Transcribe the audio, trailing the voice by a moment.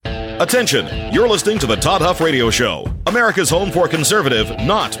Attention, you're listening to the Todd Huff Radio Show, America's home for conservative,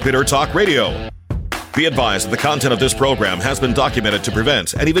 not bitter talk radio. Be advised that the content of this program has been documented to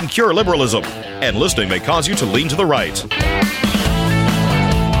prevent and even cure liberalism, and listening may cause you to lean to the right.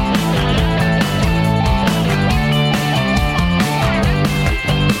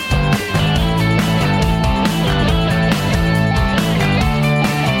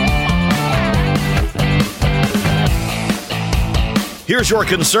 Here's your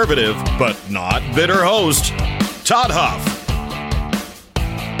conservative, but not bitter host, Todd Huff.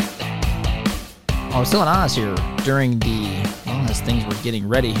 I was telling Oz here during as things were getting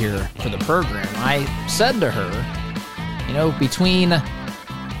ready here for the program, I said to her, between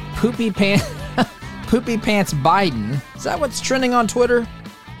Poopy Pants Biden, is that what's trending on Twitter?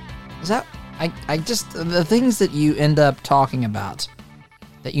 Is that, I just, the things that you end up talking about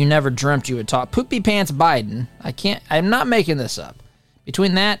that you never dreamt you would talk. Poopy Pants Biden, I'm not making this up.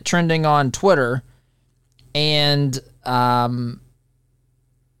 Between that trending on Twitter and the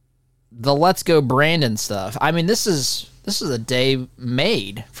Let's Go Brandon stuff, I mean, this is a day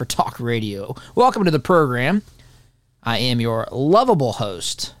made for talk radio. Welcome to the program. I am your lovable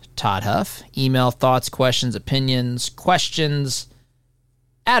host, Todd Huff. Email thoughts, questions, opinions,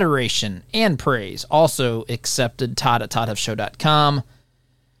 adoration, and praise. Also accepted, todd@toddhuffshow.com.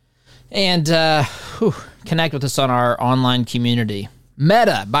 And connect with us on our online community.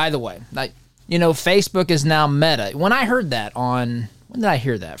 Meta, by the way. Facebook is now Meta. When I heard that when did I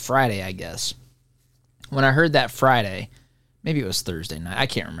hear that? Friday, I guess. When I heard that Friday, maybe it was Thursday night, I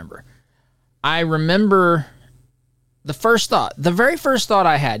can't remember. I remember the very first thought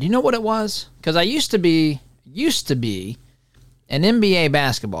I had, you know what it was? Because I used to be an NBA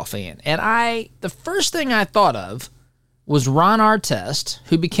basketball fan, and the first thing I thought of was Ron Artest,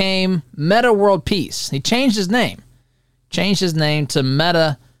 who became Meta World Peace. He changed his name to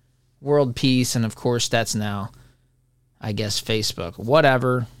Meta World Peace, and of course that's now, I guess, Facebook.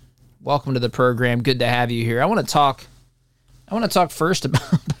 Whatever. Welcome to the program. Good to have you here. I want to talk first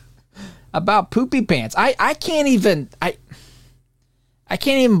about Poopy Pants. I can't even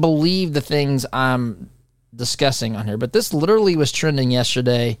believe the things I'm discussing on here, but this literally was trending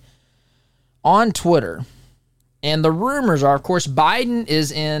yesterday on Twitter. And the rumors are, of course, Biden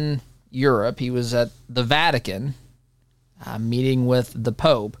is in Europe. He was at the Vatican meeting with the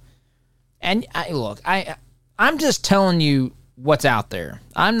Pope. And I'm just telling you what's out there.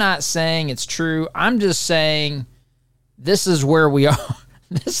 I'm not saying it's true. I'm just saying this is where we are.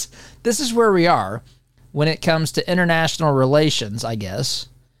 This is where we are when it comes to international relations, I guess.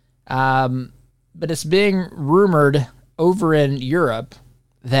 But it's being rumored over in Europe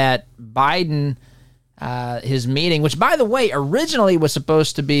that Biden, his meeting, which, by the way, originally was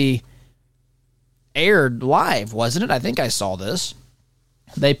supposed to be aired live, wasn't it? I think I saw this.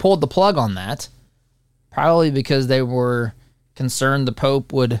 They pulled the plug on that, probably because they were concerned the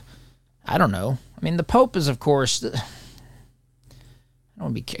Pope would, I don't know. I mean, the Pope is, of course, I don't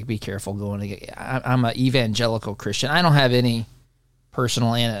want to be careful going. I'm an evangelical Christian. I don't have any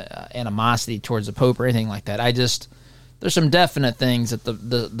personal animosity towards the Pope or anything like that. There's some definite things that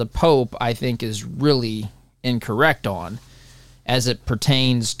the Pope, I think, is really incorrect on as it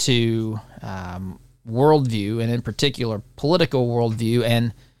pertains to worldview, and in particular political worldview,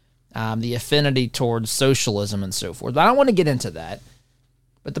 and the affinity towards socialism and so forth. But I don't want to get into that.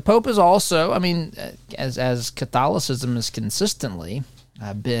 But the Pope is also, I mean, as Catholicism has consistently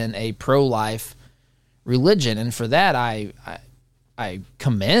been a pro-life religion, and for that I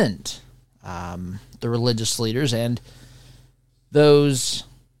commend the religious leaders and those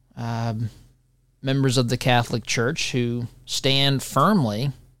members of the Catholic Church who stand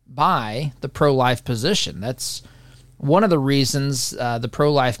firmly by the pro-life position. That's one of the reasons the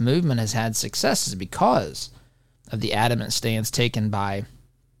pro-life movement has had success, is because of the adamant stance taken by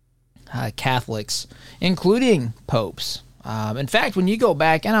Catholics, including popes. In fact, when you go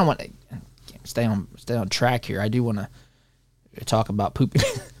back, and I want to stay on track here, I do want to talk about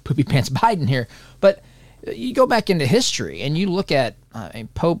Poopy Pants Biden here, but you go back into history and you look at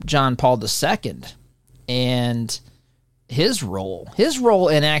Pope John Paul II and his role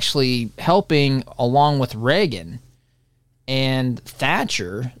in actually helping, along with Reagan and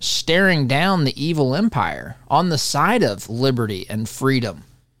Thatcher, staring down the evil empire on the side of liberty and freedom.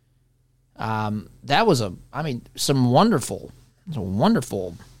 That was some wonderful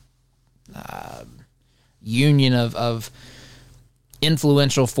union of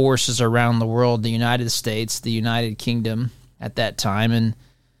influential forces around the world, the United States, the United Kingdom at that time, and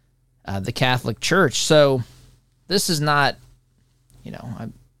the Catholic Church. So this is not,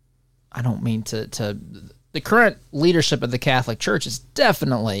 I don't mean to the current leadership of the Catholic Church is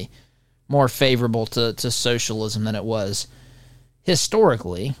definitely more favorable to socialism than it was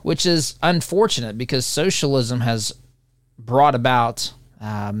historically, which is unfortunate because socialism has brought about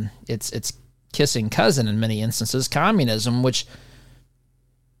its kissing cousin in many instances, communism, which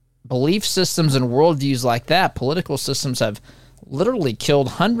belief systems and worldviews like that, political systems have literally killed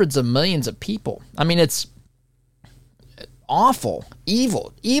hundreds of millions of people. I mean, it's awful,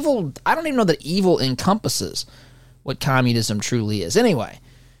 evil. I don't even know that evil encompasses what communism truly is. Anyway,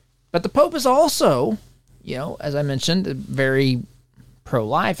 but the Pope is also, as I mentioned, very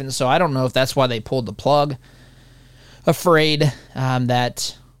pro-life, and so I don't know if that's why they pulled the plug. Afraid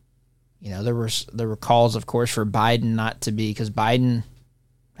that there were calls, of course, for Biden not to be, because Biden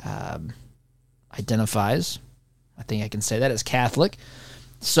identifies, I think I can say that, as Catholic.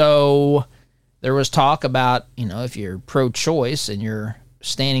 So there was talk about, if you're pro-choice and you're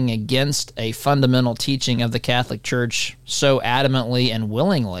standing against a fundamental teaching of the Catholic Church so adamantly and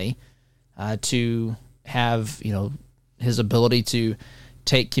willingly, to have, his ability to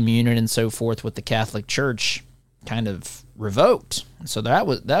take communion and so forth with the Catholic Church kind of revoked. So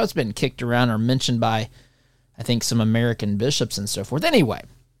that's been kicked around or mentioned by, I think, some American bishops and so forth. Anyway,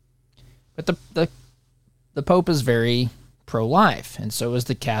 but the Pope is very pro-life, and so is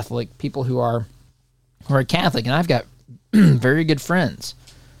the Catholic people who are Catholic. And I've got very good friends,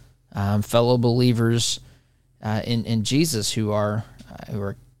 fellow believers in Jesus who are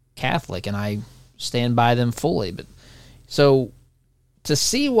Catholic, and I stand by them fully. But so to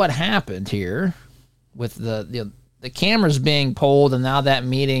see what happened here with the cameras being pulled, and now that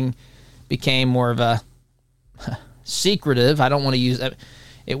meeting became more of a secretive. I don't want to use it.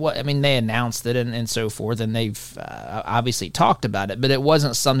 I mean, they announced it and so forth, and they've obviously talked about it, but it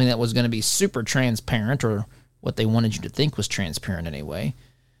wasn't something that was going to be super transparent, or what they wanted you to think was transparent anyway.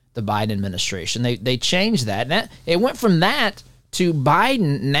 The Biden administration, they changed that. And it went from that to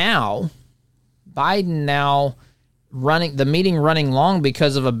Biden now running the meeting running long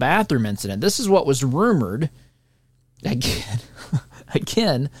because of a bathroom incident. This is what was rumored again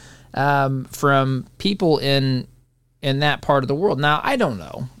from people in that part of the world. Now, I don't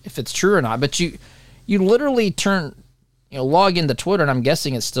know if it's true or not, but you literally log into Twitter, and I'm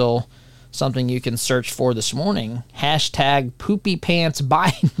guessing it's still something you can search for this morning. Hashtag poopy pants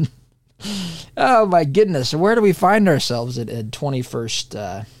Biden. Oh my goodness. Where do we find ourselves in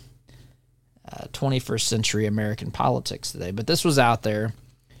 21st century American politics today? But this was out there.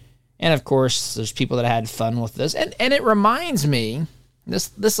 And of course, there's people that had fun with this. And it reminds me,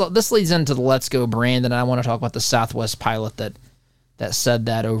 this leads into the Let's Go brand, and I want to talk about the Southwest pilot that said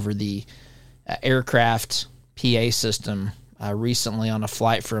that over the aircraft PA system recently on a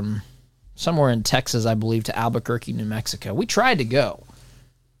flight from somewhere in Texas, I believe, to Albuquerque, New Mexico. We tried to go.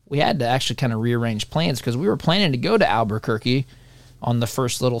 We had to actually kind of rearrange plans because we were planning to go to Albuquerque on the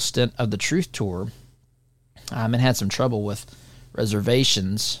first little stint of the Truth Tour, and had some trouble with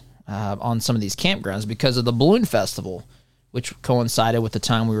reservations on some of these campgrounds because of the balloon festival, which coincided with the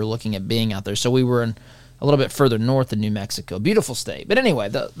time we were looking at being out there. So we were a little bit further north in New Mexico. Beautiful state. But anyway,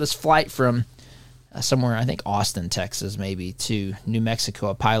 this flight from somewhere, I think Austin, Texas, maybe, to New Mexico,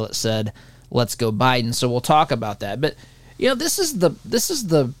 a pilot said, "Let's go Biden." So we'll talk about that. But this is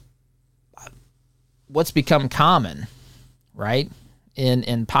the what's become common, right,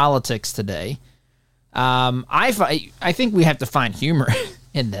 in politics today. I think we have to find humor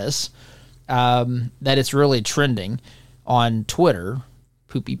in this. That it's really trending on Twitter,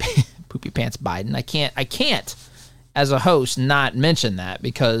 poopy pants Biden. I can't as a host not mention that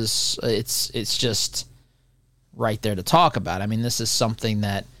because it's just right there to talk about. I mean, this is something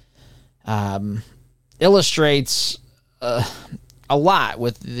that illustrates a lot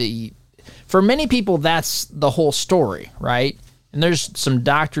for many people, that's the whole story, right? And there's some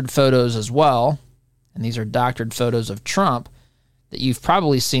doctored photos as well, and these are doctored photos of Trump that you've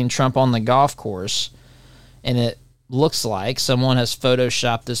probably seen Trump on the golf course, and it looks like someone has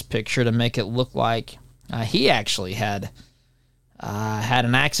photoshopped this picture to make it look like he actually had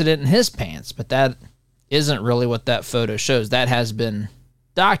an accident in his pants, but that isn't really what that photo shows. That has been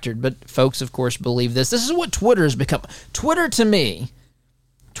doctored, but folks, of course, believe this. This is what Twitter has become. Twitter to me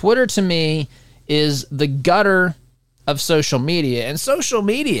is the gutter of social media, and social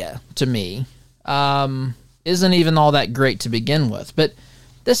media to me isn't even all that great to begin with. But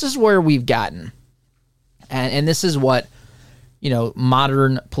this is where we've gotten, and this is what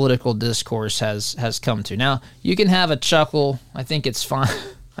modern political discourse has come to. Now, you can have a chuckle. I think it's fine.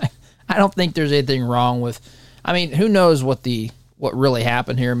 I don't think there's anything wrong with. I mean, who knows what really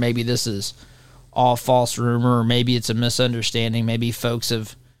happened here? Maybe this is all false rumor, or maybe it's a misunderstanding. Maybe folks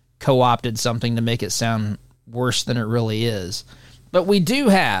have co-opted something to make it sound worse than it really is. But we do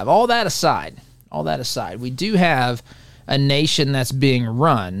have, all that aside, we do have a nation that's being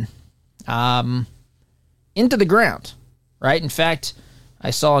run into the ground, right? In fact,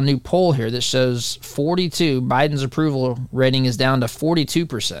 I saw a new poll here that shows Biden's approval rating is down to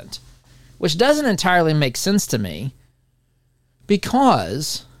 42%, which doesn't entirely make sense to me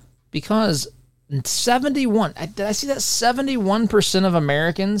because 71, did I see that 71% of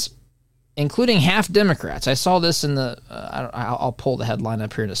Americans, including half Democrats, I saw this in the, I'll pull the headline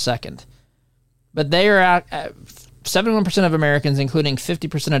up here in a second, but they are out, 71% of Americans, including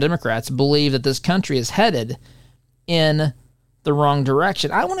 50% of Democrats, believe that this country is headed in the wrong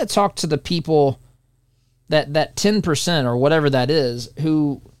direction. I want to talk to the people, that 10% or whatever that is,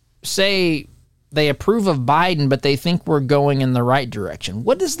 who say they approve of Biden, but they think we're going in the right direction.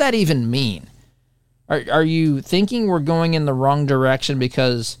 What does that even mean? Are you thinking we're going in the wrong direction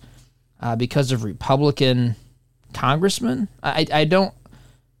because of Republican congressmen? I don't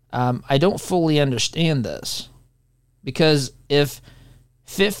fully understand this, because if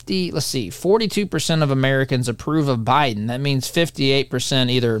 42% of Americans approve of Biden, that means 58%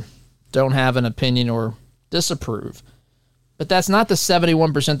 either don't have an opinion or disapprove. But that's not the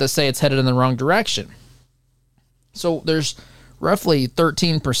 71% that say it's headed in the wrong direction. So there's roughly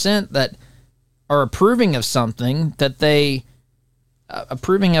 13% that are approving of something, that they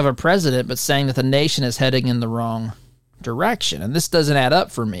approving of a president, but saying that the nation is heading in the wrong direction. And this doesn't add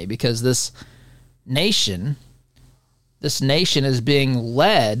up for me, because this nation is being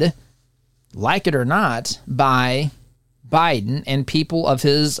led, like it or not, by Biden and people of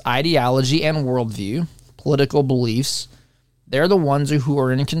his ideology and worldview, political beliefs. They're the ones who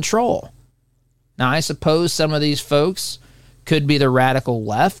are in control. Now, I suppose some of these folks could be the radical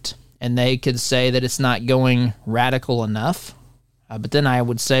left, and they could say that it's not going radical enough. But then I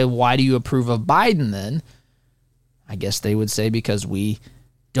would say, why do you approve of Biden then? I guess they would say because we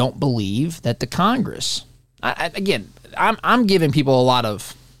don't believe that the Congress... I'm giving people a lot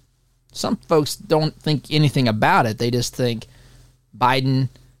of... Some folks don't think anything about it. They just think Biden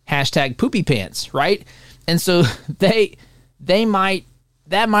hashtag poopy pants, right? And so that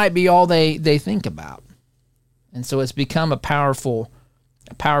might be all they think about. And so it's become a powerful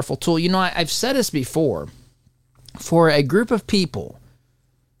tool. You know, I've said this before. For a group of people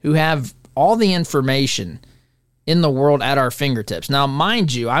who have all the information in the world at our fingertips. Now,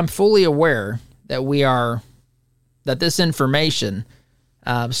 mind you, I'm fully aware that this information,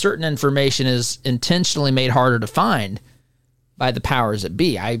 certain information, is intentionally made harder to find by the powers that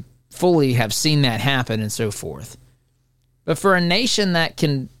be. I fully have seen that happen and so forth. But for a nation that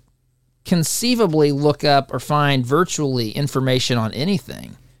can conceivably look up or find virtually information on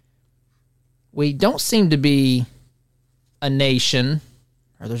anything, we don't seem to be a nation,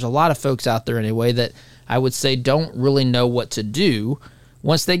 or there's a lot of folks out there anyway, that I would say don't really know what to do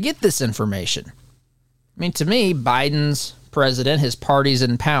once they get this information. I mean, to me, Biden's president, his party's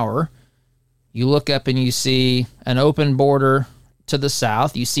in power. You look up and you see an open border to the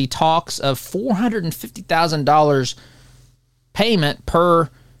south. You see talks of $450,000 payment per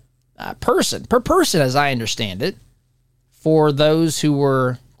person, as I understand it, for those who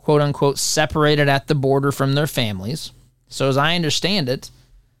were, quote unquote, separated at the border from their families. So as I understand it,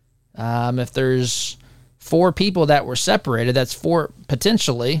 if there's 4 people that were separated, that's 4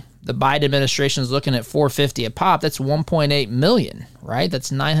 potentially. The Biden administration is looking at $450 a pop. That's $1.8 million, right? That's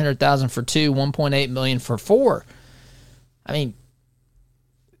 $900,000 for 2, $1.8 million for 4. I mean,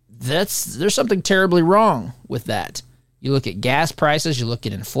 there's something terribly wrong with that. You look at gas prices, you look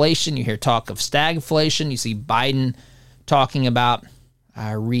at inflation, you hear talk of stagflation. You see Biden talking about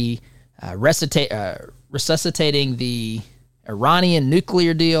resuscitating the Iranian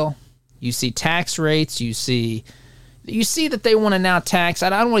nuclear deal. You see tax rates. You see that they want to now tax. I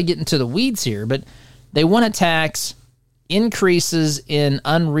don't want to get into the weeds here, but they want to tax increases in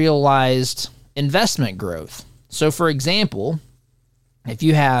unrealized investment growth. So, for example, if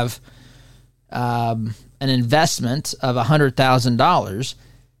you have an investment of $100,000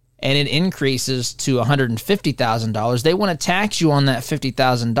 and it increases to $150,000, they want to tax you on that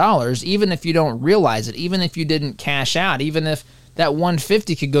 $50,000, even if you don't realize it, even if you didn't cash out, even if that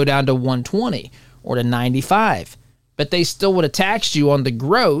 $150 could go down to $120 or to $95. But they still would have taxed you on the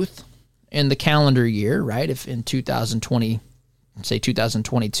growth in the calendar year, right? If in 2020, say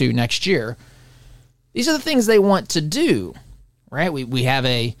 2022, next year, these are the things they want to do, right? We have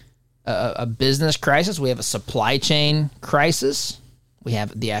a business crisis. We have a supply chain crisis. We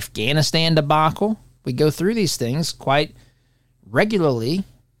have the Afghanistan debacle. We go through these things quite regularly.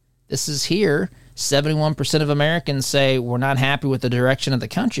 This is here. 71% of Americans say we're not happy with the direction of the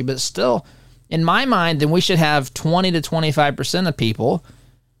country, but still, in my mind, then we should have 20 to 25% of people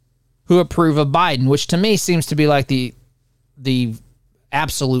who approve of Biden, which to me seems to be like the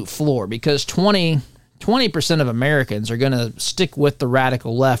absolute floor, because 20% of Americans are going to stick with the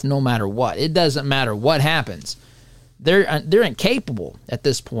radical left no matter what. It doesn't matter what happens. They're incapable at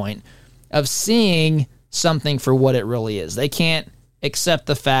this point of seeing something for what it really is. They can't accept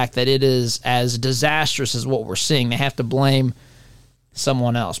the fact that it is as disastrous as what we're seeing. They have to blame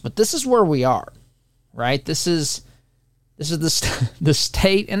someone else. But this is where we are, right? This is the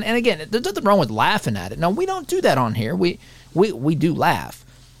state. And again, there's nothing wrong with laughing at it. No, we don't do that on here. We do laugh.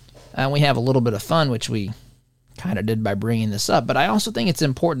 And we have a little bit of fun, which we kind of did by bringing this up. But I also think it's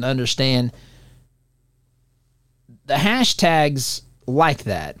important to understand the hashtags like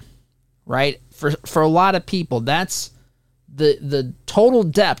that, right? For a lot of people, that's the total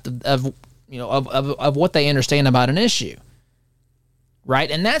depth of what they understand about an issue, right?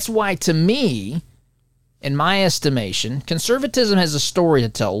 And that's why, to me, in my estimation, conservatism has a story to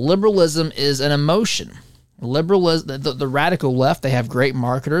tell. Liberalism is an emotion. Liberalism, the radical left, they have great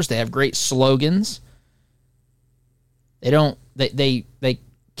marketers. They have great slogans. They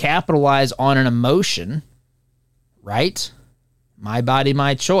capitalize on an emotion, right? My body,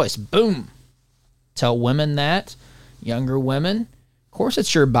 my choice. Boom. Tell women that, younger women. Of course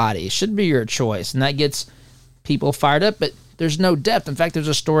it's your body. It should be your choice. And that gets people fired up, but there's no depth. In fact, there's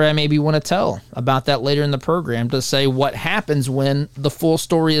a story I maybe want to tell about that later in the program to say what happens when the full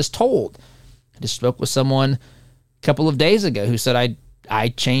story is told. I just spoke with someone a couple of days ago who said I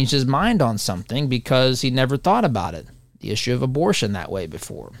changed his mind on something because he never thought about it, the issue of abortion, that way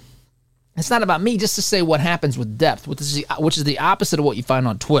before. It's not about me, just to say what happens with depth, which is the opposite of what you find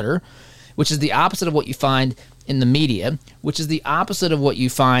on Twitter, which is the opposite of what you find in the media, which is the opposite of what you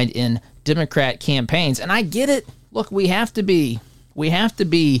find in Democrat campaigns. And I get it. Look, we have to be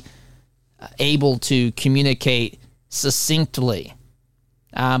able to communicate succinctly.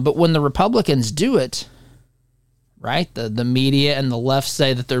 But when the Republicans do it, right, the media and the left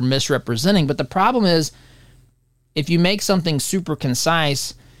say that they're misrepresenting. But the problem is, if you make something super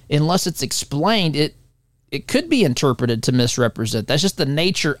concise, unless it's explained, it could be interpreted to misrepresent. That's just the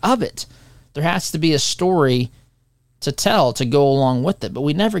nature of it. There has to be a story to tell to go along with it. But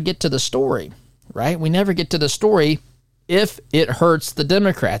we never get to the story, right? We never get to the story if it hurts the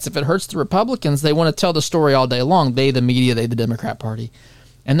Democrats. If it hurts the Republicans, they want to tell the story all day long. They, the media, they, the Democrat Party.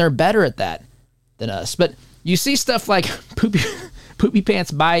 And they're better at that than us. But you see stuff like Poopy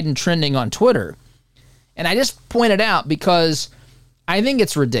Pants Biden trending on Twitter. And I just point it out because I think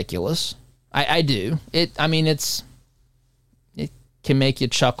it's ridiculous. I do. It can make you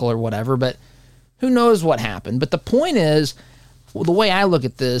chuckle or whatever, but who knows what happened. But the point is, well, the way I look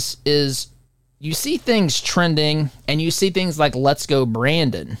at this is you see things trending and you see things like Let's Go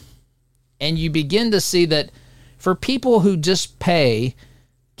Brandon, and you begin to see that for people who just pay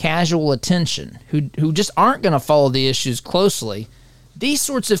casual attention, who just aren't going to follow the issues closely, these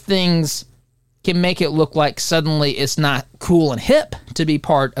sorts of things can make it look like suddenly it's not cool and hip to be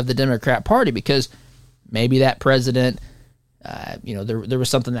part of the Democrat Party because maybe that president, there was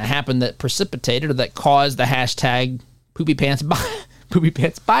something that happened that precipitated or that caused the hashtag Poopy Pants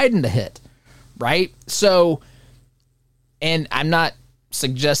Biden to hit, right? So, and I'm not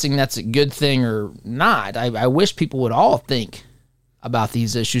suggesting that's a good thing or not. I wish people would all think about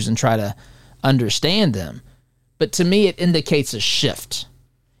these issues and try to understand them. But to me, it indicates a shift.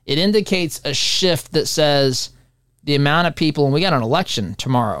 It indicates a shift that says the amount of people, and we got an election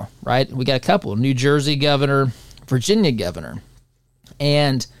tomorrow, right? We got a couple, New Jersey governor, Virginia governor.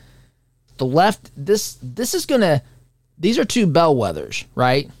 And the left, this is going to, these are two bellwethers,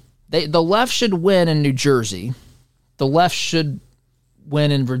 right? The left should win in New Jersey. The left should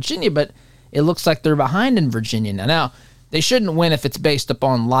win in Virginia, but it looks like they're behind in Virginia now. Now, they shouldn't win if it's based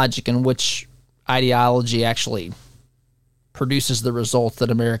upon logic and which ideology actually produces the results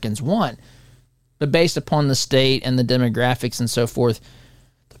that Americans want. But based upon the state and the demographics and so forth,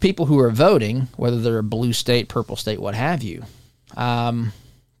 the people who are voting, whether they're a blue state, purple state, what have you.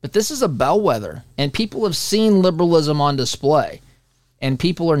 But this is a bellwether, and people have seen liberalism on display, and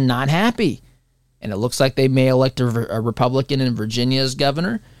people are not happy. And it looks like they may elect a Republican in Virginia as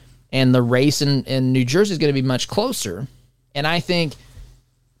governor, and the race in New Jersey is going to be much closer. And I think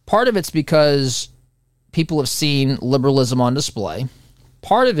part of it's because people have seen liberalism on display.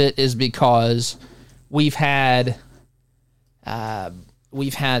 Part of it is because we've had,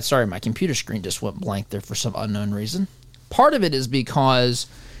 sorry, my computer screen just went blank there for some unknown reason. Part of it is because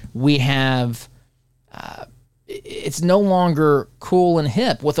we have, it's no longer cool and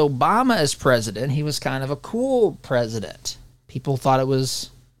hip. With Obama as president, he was kind of a cool president. People thought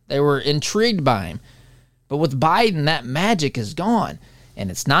They were intrigued by him. But with Biden, that magic is gone. And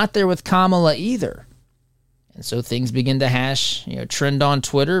it's not there with Kamala either. And so things begin to trend on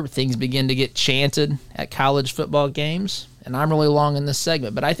Twitter. Things begin to get chanted at college football games. And I'm really long in this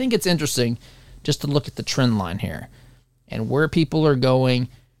segment. But I think it's interesting just to look at the trend line here and where people are going,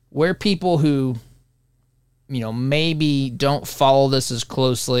 where people who, maybe don't follow this as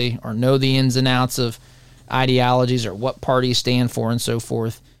closely or know the ins and outs of ideologies or what parties stand for and so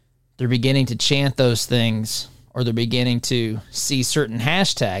forth, they're beginning to chant those things, or they're beginning to see certain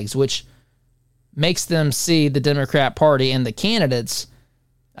hashtags, which makes them see the Democrat Party and the candidates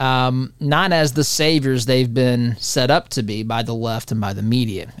not as the saviors they've been set up to be by the left and by the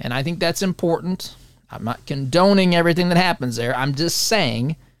media. And I think that's important. I'm not condoning everything that happens there. I'm just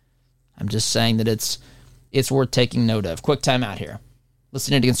saying that it's worth taking note of. Quick time out here.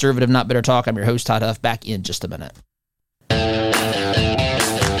 Listening to Conservative Not Bitter Talk. I'm your host, Todd Huff. Back in just a minute.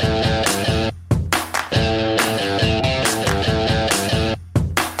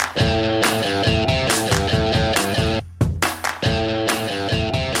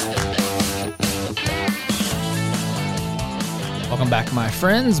 Welcome back, my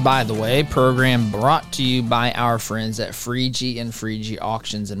friends. By the way, program brought to you by our friends at Freegee and Freegee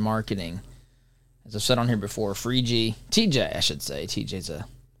Auctions and Marketing. As I've said on here before, TJ, I should say. TJ's a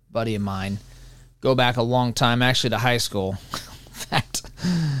buddy of mine. Go back a long time, actually to high school. In fact,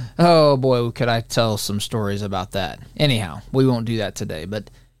 oh boy, could I tell some stories about that. Anyhow, we won't do that today,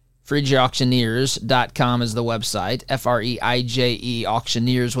 but FreegeeAuctioneers.com is the website. Freije,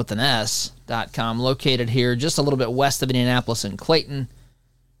 auctioneers with an S.com, located here just a little bit west of Indianapolis in Clayton,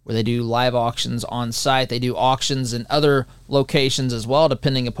 where they do live auctions on site. They do auctions in other locations as well,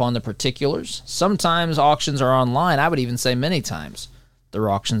 depending upon the particulars. Sometimes auctions are online. I would even say many times their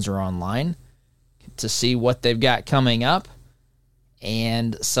auctions are online to see what they've got coming up.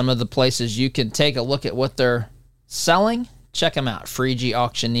 And some of the places you can take a look at what they're selling, check them out.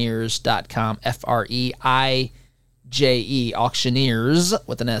 FreegeAuctioneers.com, Freije, auctioneers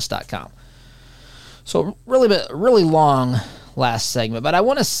with an S.com. So really long last segment, but I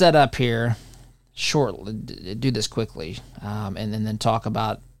want to set up here shortly, do this quickly, and then talk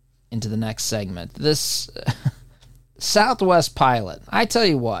about into the next segment. This Southwest pilot, I tell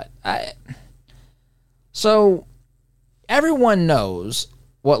you what, so everyone knows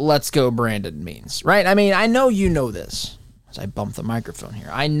what Let's Go Brandon means, right? I mean, I know you know this. As I bump the microphone here,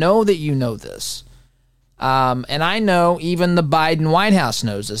 I know that you know this. And I know even the Biden White House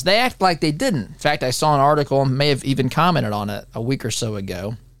knows this. They act like they didn't. In fact, I saw an article, may have even commented on it a week or so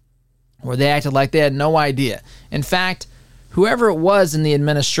ago, where they acted like they had no idea. In fact, whoever it was in the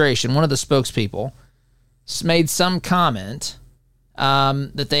administration, one of the spokespeople, made some comment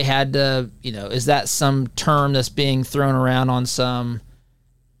that they had to, is that some term that's being thrown around on some,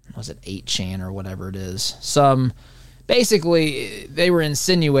 was it 8chan or whatever it is? Basically, they were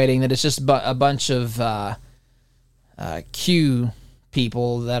insinuating that it's just a bunch of Q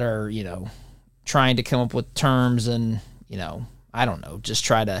people that are, trying to come up with terms and, I don't know, just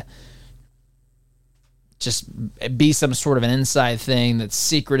try to just be some sort of an inside thing that's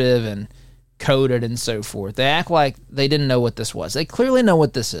secretive and coded and so forth. They act like they didn't know what this was. They clearly know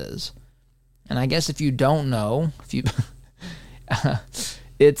what this is. And I guess if you don't know,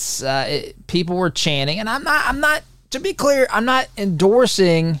 people were chanting, and I'm not. To be clear, I'm not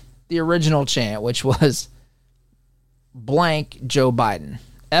endorsing the original chant, which was blank Joe Biden,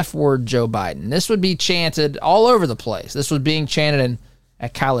 F-word Joe Biden. This would be chanted all over the place. This was being chanted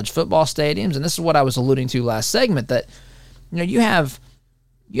at college football stadiums, and this is what I was alluding to last segment, that you have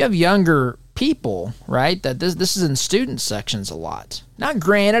younger people, right, that this is in student sections a lot. Now,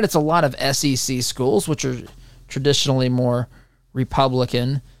 granted, it's a lot of SEC schools, which are traditionally more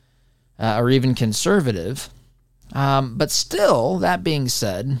Republican or even conservative. But still, that being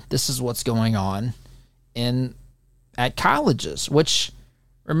said, this is what's going on at colleges, which,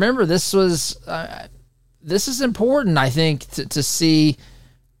 remember, this is important, I think, to see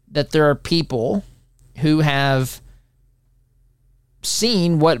that there are people who have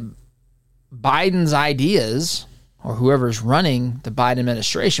seen what Biden's ideas, or whoever's running the Biden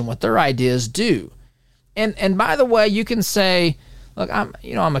administration, what their ideas do. And by the way, you can say, look,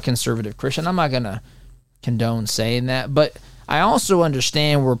 I'm a conservative Christian. I'm not going to condone saying that, but I also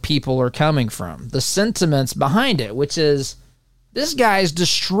understand where people are coming from, the sentiments behind it, which is this guy's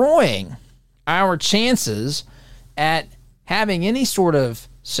destroying our chances at having any sort of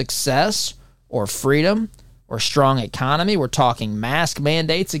success or freedom or strong economy. We're talking mask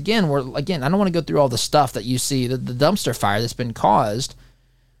mandates. Again, I don't want to go through all the stuff that you see, the dumpster fire that's been caused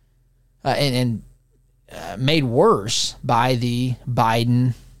and made worse by the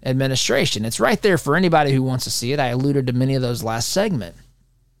Biden administration. It's right there for anybody who wants to see it. I alluded to many of those last segment.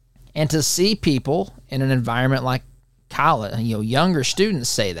 And to see people in an environment like college, younger students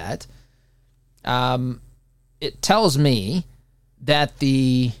say that, it tells me that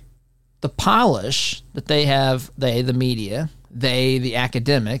the polish that they have, the media, the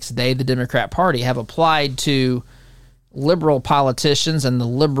academics, the Democrat Party, have applied to liberal politicians and the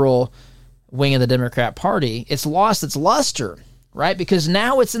liberal wing of the Democrat Party, it's lost its luster, right? Because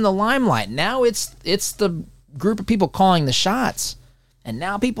now it's in the limelight. Now it's the group of people calling the shots. And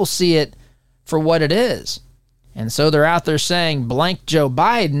now people see it for what it is. And so they're out there saying blank Joe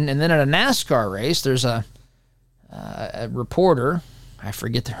Biden, and then at a NASCAR race, there's a reporter, I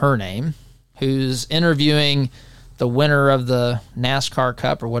forget her name, who's interviewing the winner of the NASCAR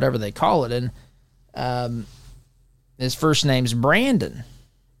Cup or whatever they call it, and his first name's Brandon.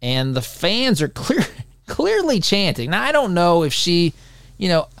 And the fans are clearly chanting. Now, I don't know if she,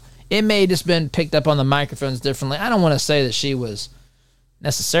 it may have just been picked up on the microphones differently. I don't want to say that she was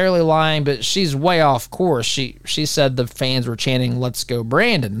necessarily lying, but she's way off course. She said the fans were chanting, "Let's go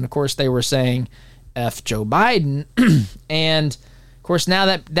Brandon." And of course they were saying F Joe Biden. And of course now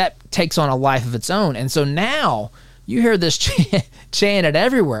that takes on a life of its own. And so now you hear this chant chanted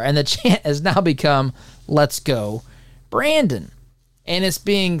everywhere, and the chant has now become "Let's go Brandon." And it's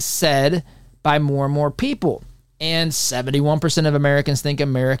being said by more and more people. And 71% of Americans think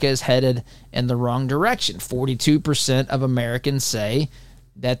America is headed in the wrong direction. 42% of Americans say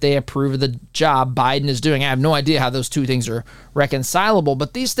that they approve of the job Biden is doing. I have no idea how those two things are reconcilable,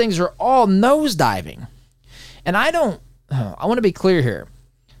 but these things are all nosediving. And I want to be clear here.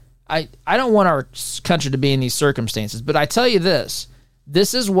 I don't want our country to be in these circumstances, but I tell you this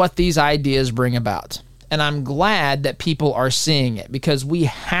is what these ideas bring about. And I'm glad that people are seeing it, because we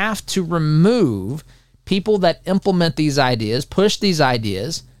have to remove people that implement these ideas, push these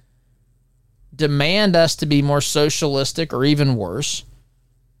ideas, demand us to be more socialistic or even worse,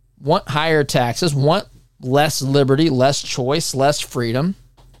 want higher taxes, want less liberty, less choice, less freedom,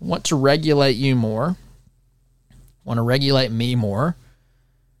 want to regulate you more, want to regulate me more.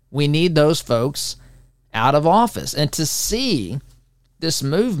 We need those folks out of office. And to see this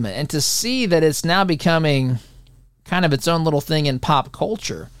movement and to see that it's now becoming kind of its own little thing in pop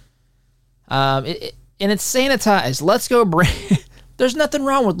culture, and it's sanitized. Let's go, Brandon. There's nothing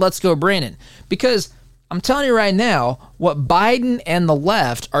wrong with "Let's go, Brandon," because I'm telling you right now, what Biden and the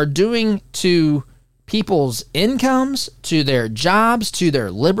left are doing to people's incomes, to their jobs, to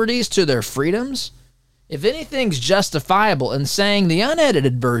their liberties, to their freedoms, if anything's justifiable in saying the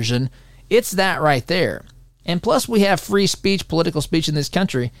unedited version, it's that right there. And plus, we have free speech, political speech in this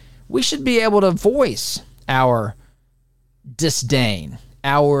country. We should be able to voice our disdain,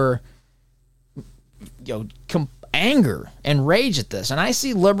 our anger and rage at this. And I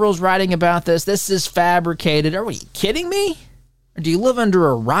see liberals writing about this. This is fabricated. Are you kidding me? Or do you live under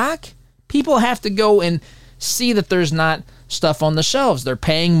a rock? People have to go and see that there's not stuff on the shelves. They're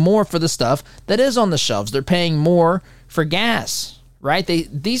paying more for the stuff that is on the shelves. They're paying more for gas, right?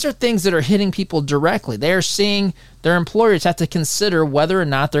 These are things that are hitting people directly. They are seeing their employers have to consider whether or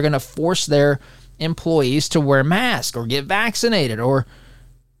not they're going to force their employees to wear masks or get vaccinated or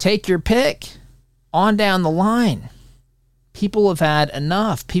take your pick on down the line. People have had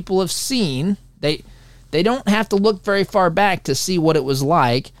enough. People have seen. They don't have to look very far back to see what it was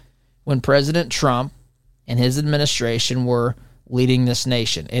like when President Trump and his administration were leading this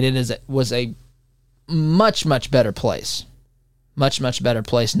nation. And it was a much, much better place. Much, much better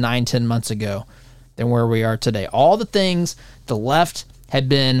place 9-10 months ago than where we are today. All the things the left had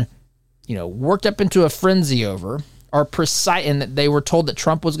been, worked up into a frenzy over are precise, and that they were told that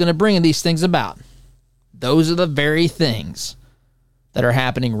Trump was going to bring these things about. Those are the very things that are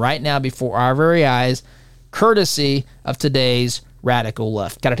happening right now before our very eyes, courtesy of today's radical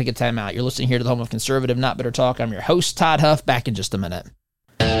left. Got to take a time out. You're listening here to the home of conservative, not bitter talk. I'm your host, Todd Huff. Back in just a minute.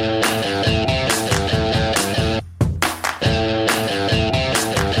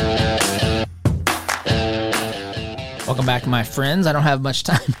 Welcome back, my friends. I don't have much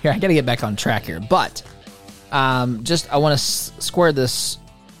time here. I got to get back on track here, but I want to square this.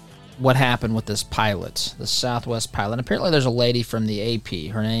 What happened with this pilot, the Southwest pilot? And apparently, there's a lady from the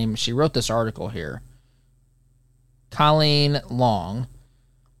AP. Her name. She wrote this article here. Colleen Long,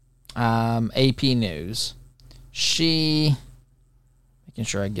 AP News. She, making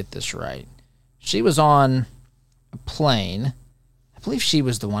sure I get this right. She was on a plane. I believe she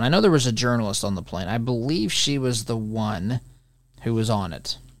was the one. I know there was a journalist on the plane. I believe she was the one who was on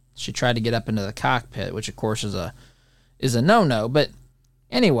it. She tried to get up into the cockpit, which of course is a no-no. But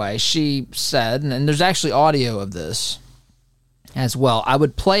anyway, she said, and there's actually audio of this. as well. I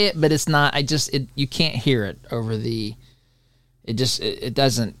would play it, but it's not. You can't hear it over the. It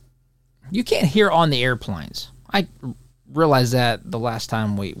doesn't. You can't hear on the airplanes. I realized that the last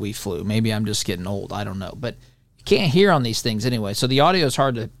time we flew. Maybe I'm just getting old. I don't know, but you can't hear on these things anyway. So the audio is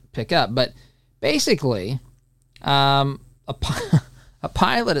hard to pick up. But basically, a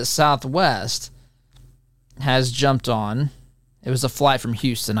pilot at Southwest has jumped on. It was a flight from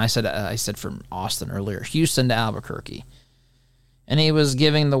Houston. I said from Austin earlier. Houston to Albuquerque. And he was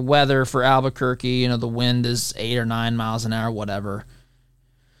giving the weather for Albuquerque. The wind is 8 or 9 miles an hour, whatever.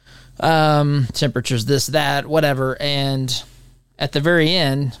 Temperatures, this, that, whatever. And at the very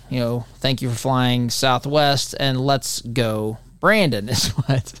end, thank you for flying Southwest and let's go, Brandon, is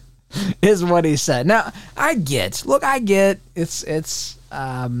what he said. Now, I get he's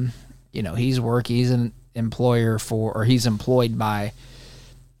an employer or he's employed by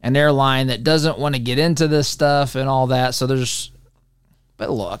an airline that doesn't want to get into this stuff and all that. So but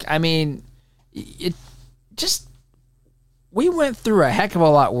look, I mean, we went through a heck of a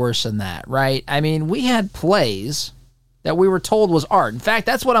lot worse than that, right? I mean, we had plays that we were told was art. In fact,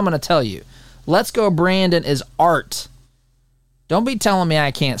 that's what I'm going to tell you. Let's Go Brandon is art. Don't be telling me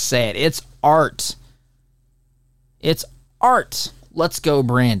I can't say it. It's art. It's art. Let's Go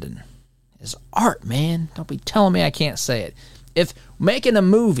Brandon is art, man. Don't be telling me I can't say it. If making a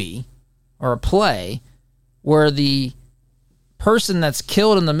movie or a play where the person that's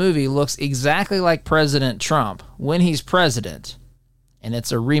killed in the movie looks exactly like President Trump when he's president, and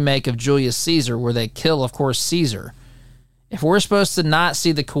it's a remake of Julius Caesar where they kill, of course, Caesar, if we're supposed to not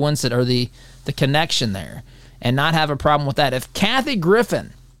see the coincidence or the connection there and not have a problem with that, if Kathy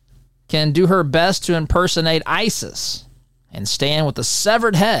Griffin can do her best to impersonate ISIS and stand with the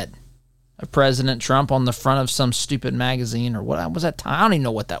severed head of President Trump on the front of some stupid magazine or what was that? I don't even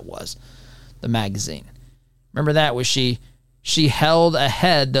know what that was, the magazine. Remember that? Was she held a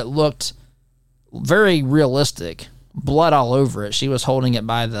head that looked very realistic, blood all over it. She was holding it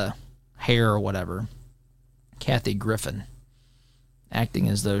by the hair or whatever. Kathy Griffin, acting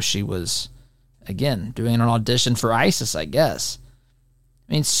as though she was, again, doing an audition for ISIS, I guess.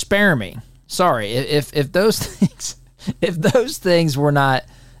 I mean, spare me. Sorry, if those things were not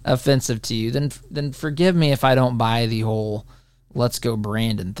offensive to you, then forgive me if I don't buy the whole "Let's Go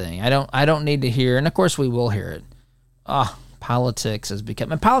Brandon" thing. I don't need to hear, and of course we will hear it. Politics has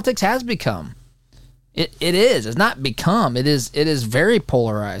become, and politics has become. It is. It's not become. It is very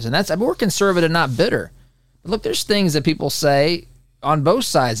polarized, and we're conservative, not bitter. But look, there's things that people say on both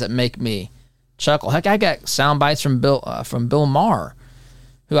sides that make me chuckle. Heck, I got sound bites from Bill Maher,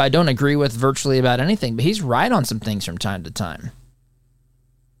 who I don't agree with virtually about anything, but he's right on some things from time to time.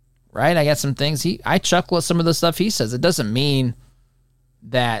 Right? I got some things I chuckle at some of the stuff he says. It doesn't mean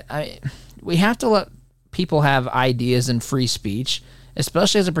that we have to let people have ideas and free speech,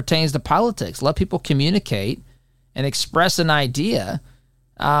 especially as it pertains to politics. Let people communicate and express an idea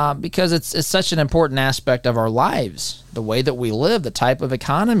because it's such an important aspect of our lives, the way that we live, the type of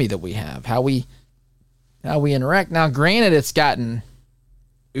economy that we have, how we interact. Now, granted, it's gotten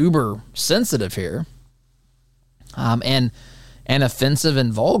uber sensitive here and offensive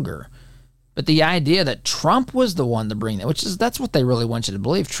and vulgar. But the idea that Trump was the one to bring that, that's what they really want you to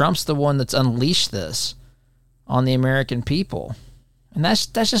believe. Trump's the one that's unleashed this on the American people. And that's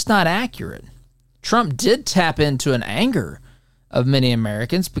just not accurate. Trump did tap into an anger of many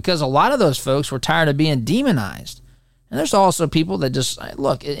Americans because a lot of those folks were tired of being demonized. And there's also people that just,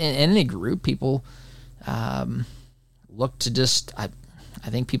 look, in any group, people look to just, I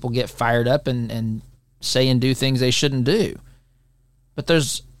think people get fired up and say and do things they shouldn't do. But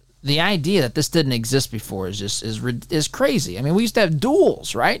there's the idea that this didn't exist before is crazy. I mean, we used to have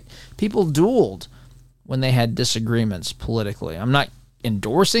duels, right? People dueled when they had disagreements politically. I'm not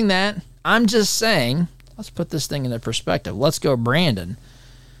endorsing that. I'm just saying, let's put this thing into perspective. Let's Go Brandon.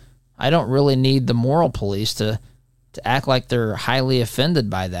 I don't really need the moral police to act like they're highly offended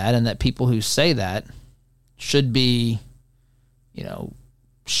by that and that people who say that should be,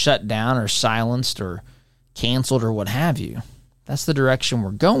 shut down or silenced or canceled or what have you. That's the direction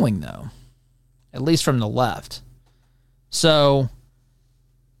we're going, though, at least from the left. So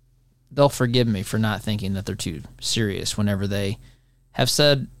they'll forgive me for not thinking that they're too serious whenever they have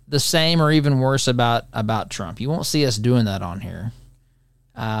said the same or even worse about Trump. You won't see us doing that on here.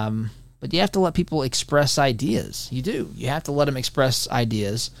 But you have to let people express ideas. You do. You have to let them express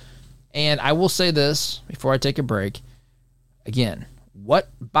ideas. And I will say this before I take a break. Again, what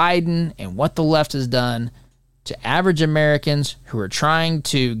Biden and what the left has done to average Americans who are trying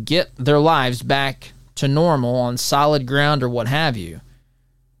to get their lives back to normal on solid ground or what have you,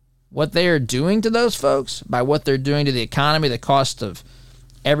 what they are doing to those folks, by what they're doing to the economy, the cost of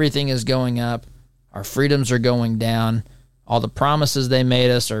everything is going up, our freedoms are going down, all the promises they made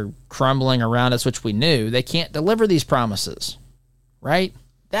us are crumbling around us, which we knew. They can't deliver these promises, right?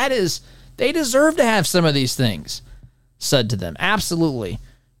 They deserve to have some of these things said to them. Absolutely,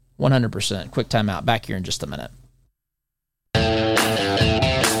 100%. Quick timeout. Back here in just a minute.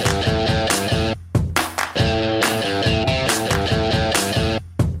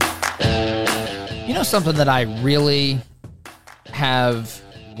 You know something that I really have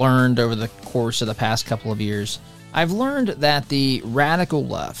learned over the course of the past couple of years? I've learned that the radical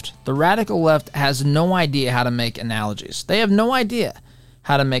left has no idea how to make analogies. They have no idea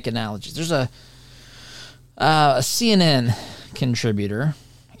how to make analogies. There's a CNN contributor,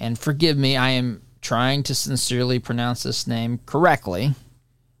 and forgive me, I am trying to sincerely pronounce this name correctly,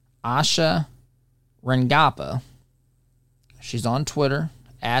 Asha Rengappa. She's on Twitter,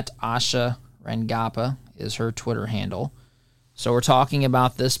 at Asha Rengappa is her Twitter handle. So we're talking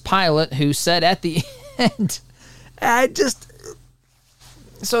about this pilot who said at the end,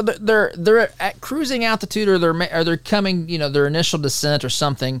 so they're at cruising altitude, or they're coming, their initial descent or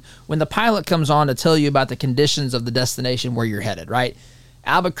something, when the pilot comes on to tell you about the conditions of the destination where you're headed, right?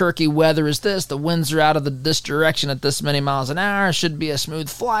 Albuquerque weather is this, the winds are out of this direction at this many miles an hour, should be a smooth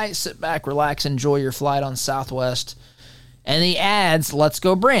flight, sit back, relax, enjoy your flight on Southwest. And he adds, let's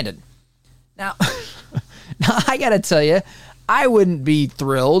go Brandon. Now I gotta tell you, I wouldn't be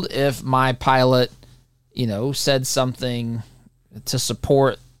thrilled if my pilot, said something to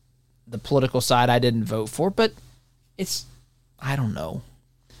support the political side I didn't vote for, but I don't know.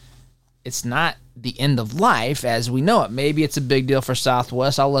 It's not the end of life as we know it. Maybe it's a big deal for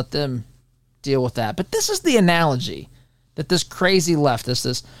Southwest. I'll let them deal with that. But this is the analogy that this crazy leftist,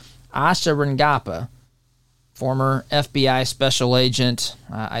 this Asha Rengappa, former FBI special agent,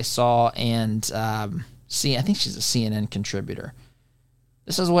 I saw, and I think she's a CNN contributor.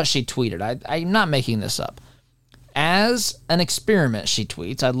 This is what she tweeted. I'm not making this up. As an experiment, she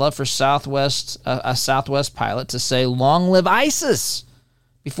tweets, I'd love for a Southwest pilot to say, long live ISIS,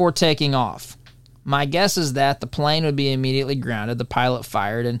 before taking off. My guess is that the plane would be immediately grounded, the pilot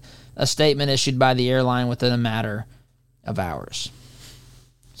fired, and a statement issued by the airline within a matter of hours.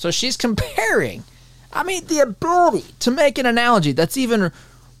 So she's comparing, the ability to make an analogy that's even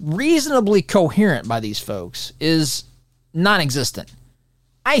reasonably coherent by these folks is non-existent.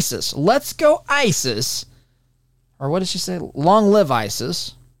 ISIS, let's go ISIS. Or what did she say? Long live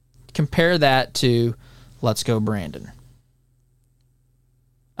ISIS. Compare that to let's go Brandon.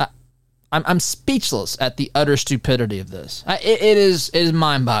 I'm speechless at the utter stupidity of this. It is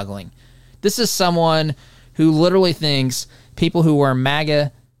mind-boggling. This is someone who literally thinks people who wear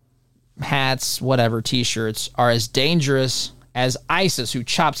MAGA hats, whatever, T-shirts, are as dangerous as ISIS, who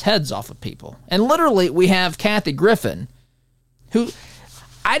chops heads off of people. And literally, we have Kathy Griffin, who...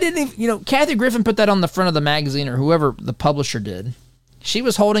 Kathy Griffin put that on the front of the magazine, or whoever the publisher did. She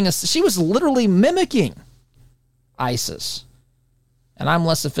was literally mimicking ISIS. And I'm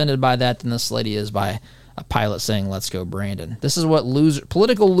less offended by that than this lady is by a pilot saying, let's go Brandon. This is what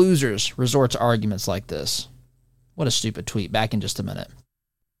political losers resort to arguments like this. What a stupid tweet. Back in just a minute.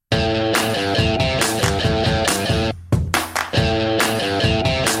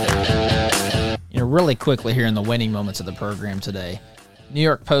 Really quickly here in the waning moments of the program today, New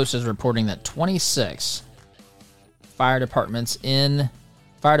York Post is reporting that 26 firehouse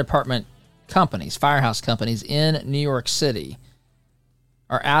companies in New York City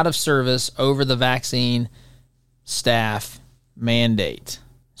are out of service over the vaccine staff mandate.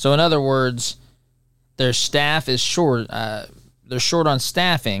 So in other words, their staff is short. They're short on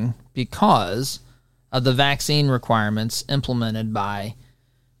staffing because of the vaccine requirements implemented by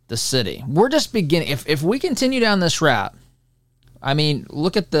the city. We're just beginning. If we continue down this route,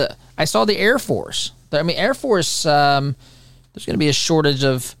 look at I saw the Air Force. Air Force, there's going to be a shortage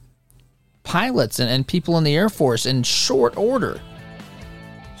of pilots and people in the Air Force in short order.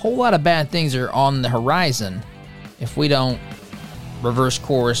 Whole lot of bad things are on the horizon if we don't reverse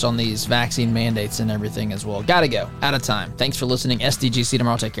course on these vaccine mandates and everything as well. Gotta go. Out of time. Thanks for listening. SDGC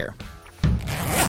tomorrow. Take care.